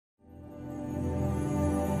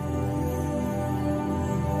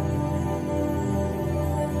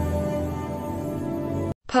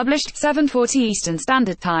Published 7:40 Eastern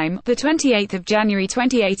Standard Time, the 28th of January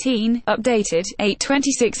 2018. Updated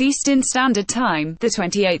 8:26 Eastern Standard Time, the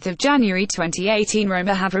 28th of January 2018.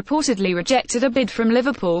 Roma have reportedly rejected a bid from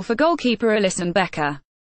Liverpool for goalkeeper Alisson Becker.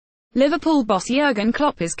 Liverpool boss Jurgen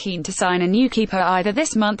Klopp is keen to sign a new keeper either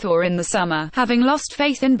this month or in the summer, having lost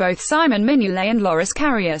faith in both Simon Mignolet and Loris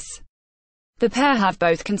Karius. The pair have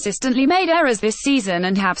both consistently made errors this season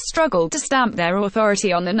and have struggled to stamp their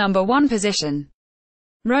authority on the number one position.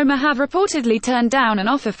 Roma have reportedly turned down an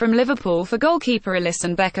offer from Liverpool for goalkeeper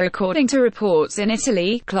Alisson Becker. According to reports in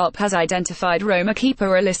Italy, Klopp has identified Roma keeper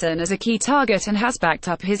Alisson as a key target and has backed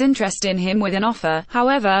up his interest in him with an offer.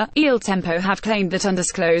 However, Il Tempo have claimed that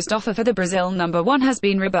undisclosed offer for the Brazil number one has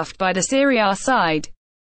been rebuffed by the Serie A side.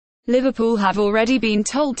 Liverpool have already been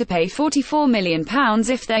told to pay £44 million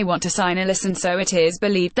if they want to sign Alisson, so it is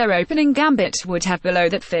believed their opening gambit would have below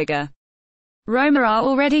that figure. Roma are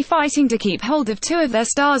already fighting to keep hold of two of their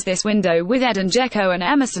stars this window, with Edin Dzeko and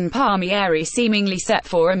Emerson Palmieri seemingly set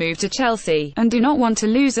for a move to Chelsea, and do not want to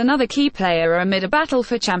lose another key player amid a battle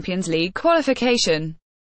for Champions League qualification.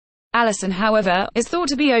 Alisson, however, is thought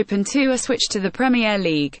to be open to a switch to the Premier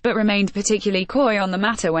League, but remained particularly coy on the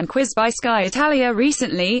matter when quizzed by Sky Italia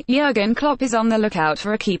recently. Jurgen Klopp is on the lookout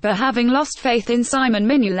for a keeper, having lost faith in Simon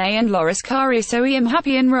Mignolet and Loris Karius. "So I am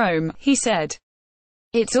happy in Rome," he said.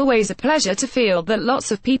 "It's always a pleasure to feel that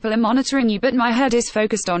lots of people are monitoring you, but my head is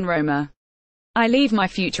focused on Roma. I leave my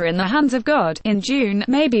future in the hands of God. In June,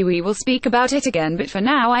 maybe we will speak about it again, but for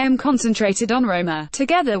now I am concentrated on Roma.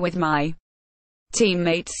 Together with my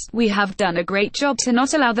teammates, we have done a great job to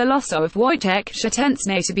not allow the loss of Wojciech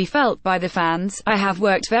Szczęsny to be felt by the fans. I have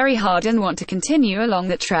worked very hard and want to continue along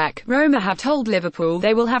that track." Roma have told Liverpool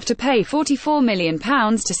they will have to pay £44 million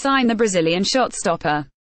to sign the Brazilian shot stopper.